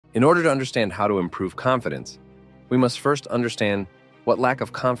In order to understand how to improve confidence, we must first understand what lack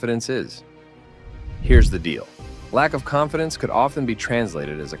of confidence is. Here's the deal. Lack of confidence could often be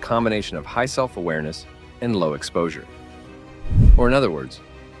translated as a combination of high self-awareness and low exposure. Or in other words,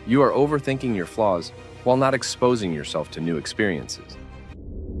 you are overthinking your flaws while not exposing yourself to new experiences.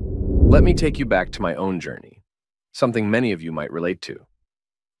 Let me take you back to my own journey, something many of you might relate to.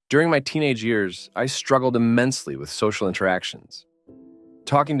 During my teenage years, I struggled immensely with social interactions.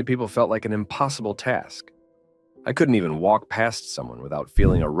 Talking to people felt like an impossible task. I couldn't even walk past someone without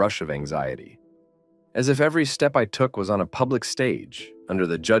feeling a rush of anxiety, as if every step I took was on a public stage under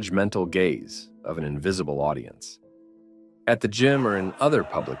the judgmental gaze of an invisible audience. At the gym or in other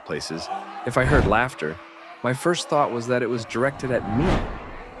public places, if I heard laughter, my first thought was that it was directed at me.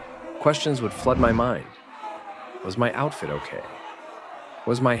 Questions would flood my mind. Was my outfit okay?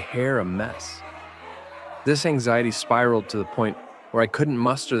 Was my hair a mess? This anxiety spiraled to the point where I couldn't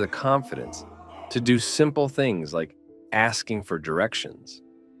muster the confidence to do simple things like asking for directions.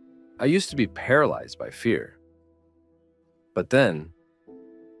 I used to be paralyzed by fear. But then,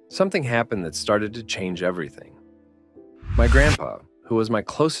 something happened that started to change everything. My grandpa, who was my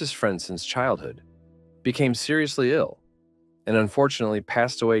closest friend since childhood, became seriously ill and unfortunately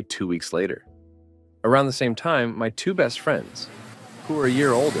passed away 2 weeks later. Around the same time, my two best friends, who were a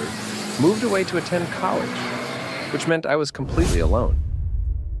year older, moved away to attend college, which meant I was completely alone,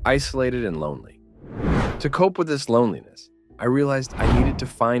 isolated and lonely. To cope with this loneliness, I realized I needed to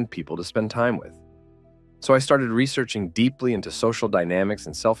find people to spend time with. So I started researching deeply into social dynamics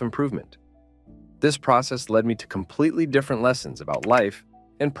and self-improvement. This process led me to completely different lessons about life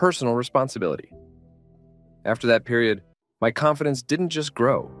and personal responsibility. After that period, my confidence didn't just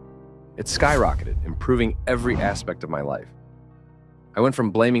grow, it skyrocketed, improving every aspect of my life. I went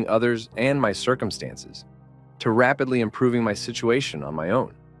from blaming others and my circumstances to rapidly improving my situation on my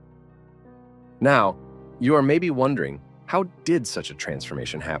own. Now, you are maybe wondering, how did such a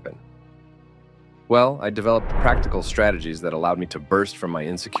transformation happen? Well, I developed practical strategies that allowed me to burst from my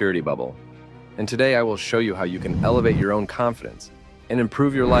insecurity bubble. And today I will show you how you can elevate your own confidence and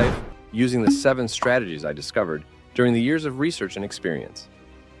improve your life using the 7 strategies I discovered during the years of research and experience.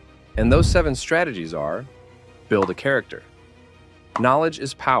 And those 7 strategies are: build a character, knowledge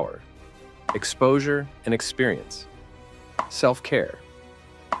is power, exposure and experience, self-care,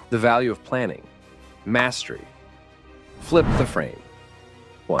 the value of planning, mastery, flip the frame.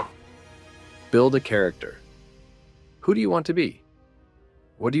 1. Build a character. Who do you want to be?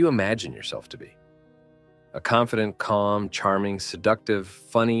 What do you imagine yourself to be? A confident, calm, charming, seductive,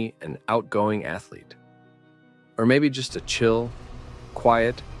 funny, and outgoing athlete? Or maybe just a chill,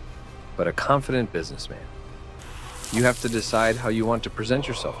 quiet, but a confident businessman? You have to decide how you want to present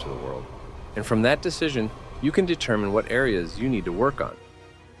yourself to the world, and from that decision, you can determine what areas you need to work on.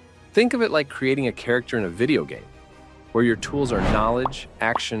 Think of it like creating a character in a video game, where your tools are knowledge,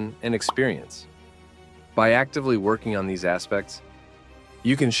 action, and experience. By actively working on these aspects,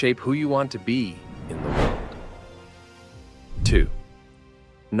 you can shape who you want to be in the world. 2.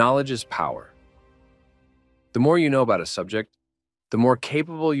 Knowledge is power. The more you know about a subject, the more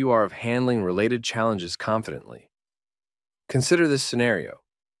capable you are of handling related challenges confidently. Consider this scenario.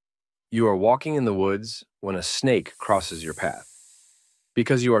 You are walking in the woods when a snake crosses your path.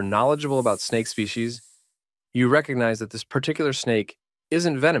 Because you are knowledgeable about snake species, you recognize that this particular snake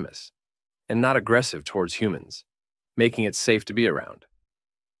isn't venomous and not aggressive towards humans, making it safe to be around.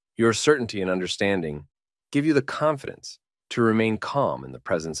 Your certainty and understanding give you the confidence to remain calm in the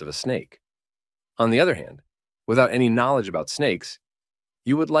presence of a snake. On the other hand, without any knowledge about snakes,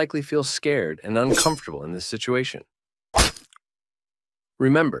 you would likely feel scared and uncomfortable in this situation.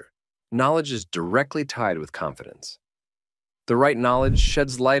 Remember, knowledge is directly tied with confidence. The right knowledge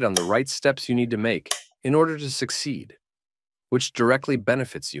sheds light on the right steps you need to make in order to succeed, which directly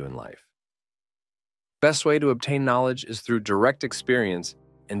benefits you in life. Best way to obtain knowledge is through direct experience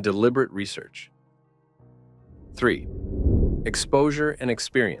and deliberate research. 3. Exposure and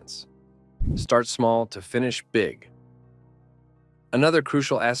experience. Start small to finish big. Another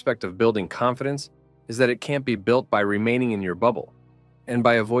crucial aspect of building confidence is that it can't be built by remaining in your bubble and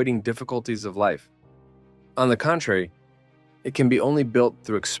by avoiding difficulties of life. On the contrary, it can be only built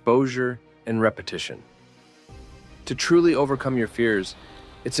through exposure and repetition. To truly overcome your fears,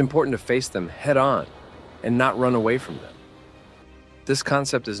 it's important to face them head-on and not run away from them. This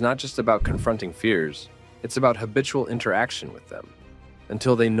concept is not just about confronting fears, it's about habitual interaction with them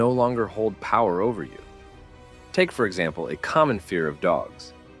until they no longer hold power over you. Take, for example, a common fear of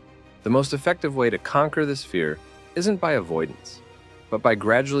dogs. The most effective way to conquer this fear isn't by avoidance, but by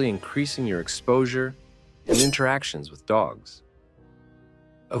gradually increasing your exposure and interactions with dogs.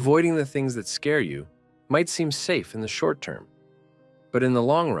 Avoiding the things that scare you might seem safe in the short term, but in the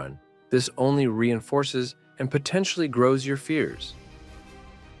long run, this only reinforces and potentially grows your fears.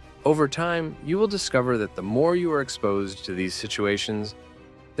 Over time, you will discover that the more you are exposed to these situations,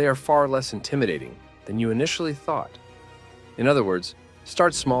 they are far less intimidating than you initially thought. In other words,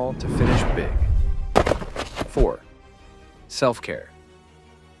 start small to finish big. 4. Self-care.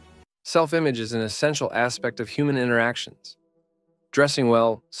 Self-image is an essential aspect of human interactions. Dressing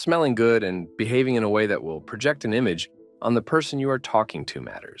well, smelling good, and behaving in a way that will project an image on the person you are talking to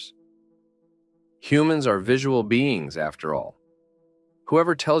matters. Humans are visual beings, after all.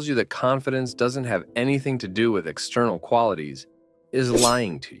 Whoever tells you that confidence doesn't have anything to do with external qualities is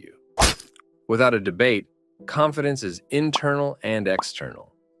lying to you. Without a debate, confidence is internal and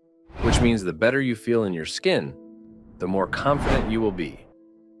external, which means the better you feel in your skin, the more confident you will be.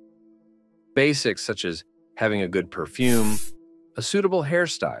 Basics such as having a good perfume, a suitable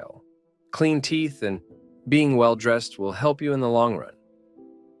hairstyle, clean teeth, and being well-dressed will help you in the long run.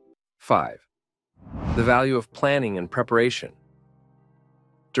 5. The value of planning and preparation.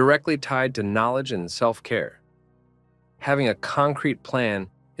 Directly tied to knowledge and self-care. Having a concrete plan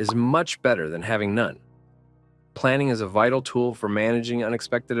is much better than having none. Planning is a vital tool for managing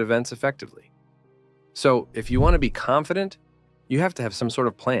unexpected events effectively. So, if you want to be confident, you have to have some sort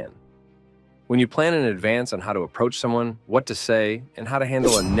of plan. When you plan in advance on how to approach someone, what to say, and how to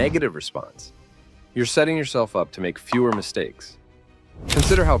handle a negative response, you're setting yourself up to make fewer mistakes.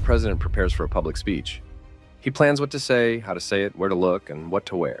 Consider how a president prepares for a public speech. He plans what to say, how to say it, where to look, and what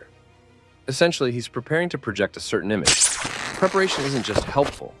to wear. Essentially, he's preparing to project a certain image. Preparation isn't just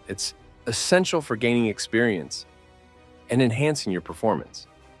helpful, it's essential for gaining experience and enhancing your performance.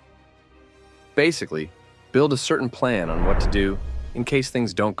 Basically, build a certain plan on what to do in case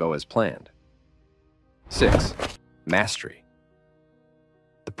things don't go as planned. 6. Mastery.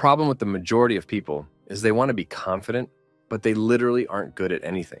 The problem with the majority of people is they want to be confident, but they literally aren't good at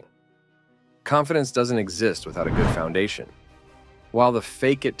anything. Confidence doesn't exist without a good foundation. While the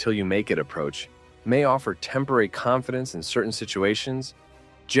fake it till you make it approach may offer temporary confidence in certain situations,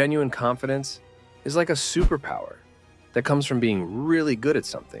 genuine confidence is like a superpower that comes from being really good at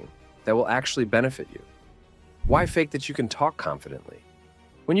something that will actually benefit you. Why fake that you can talk confidently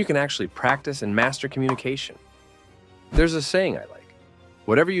when you can actually practice and master communication? There's a saying I like: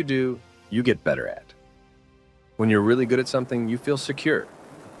 whatever you do, you get better at. When you're really good at something, you feel secure,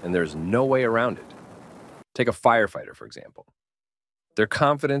 and there's no way around it. Take a firefighter, for example. Their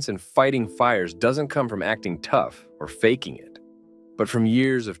confidence in fighting fires doesn't come from acting tough or faking it, but from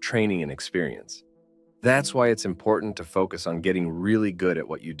years of training and experience. That's why it's important to focus on getting really good at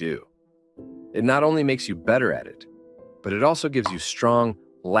what you do. It not only makes you better at it, but it also gives you strong,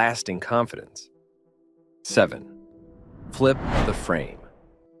 lasting confidence. 7. Flip the frame.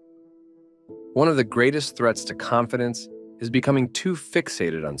 One of the greatest threats to confidence is becoming too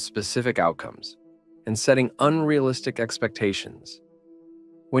fixated on specific outcomes and setting unrealistic expectations.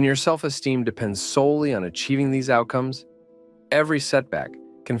 When your self-esteem depends solely on achieving these outcomes, every setback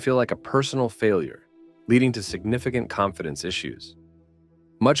can feel like a personal failure, leading to significant confidence issues.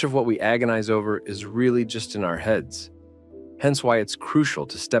 Much of what we agonize over is really just in our heads, hence why it's crucial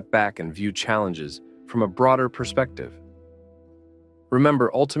to step back and view challenges from a broader perspective. Remember,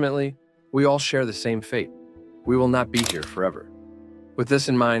 ultimately, we all share the same fate. We will not be here forever. With this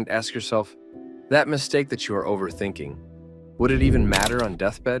in mind, ask yourself, that mistake that you are overthinking, would it even matter on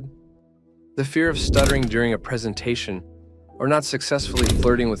deathbed? The fear of stuttering during a presentation or not successfully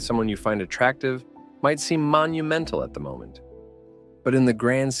flirting with someone you find attractive might seem monumental at the moment. But in the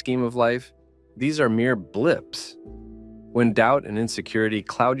grand scheme of life, these are mere blips. When doubt and insecurity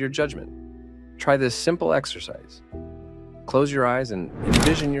cloud your judgment, try this simple exercise. Close your eyes and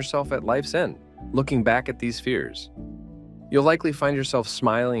envision yourself at life's end, looking back at these fears. You'll likely find yourself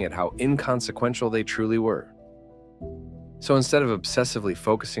smiling at how inconsequential they truly were. So instead of obsessively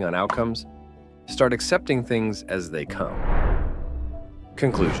focusing on outcomes, start accepting things as they come.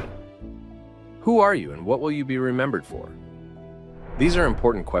 Conclusion. Who are you and what will you be remembered for? These are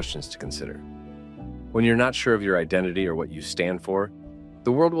important questions to consider. When you're not sure of your identity or what you stand for,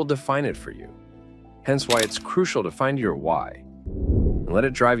 the world will define it for you. Hence why it's crucial to find your why and let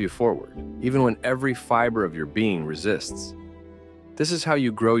it drive you forward, even when every fiber of your being resists. This is how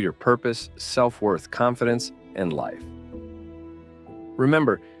you grow your purpose, self-worth, confidence, and life.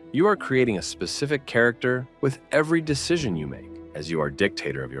 Remember, you are creating a specific character with every decision you make, as you are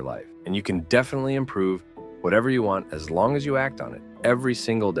dictator of your life, and you can definitely improve whatever you want as long as you act on it every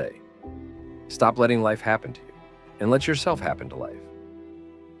single day. Stop letting life happen to you and let yourself happen to life.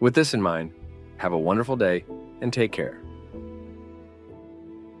 With this in mind, have a wonderful day and take care.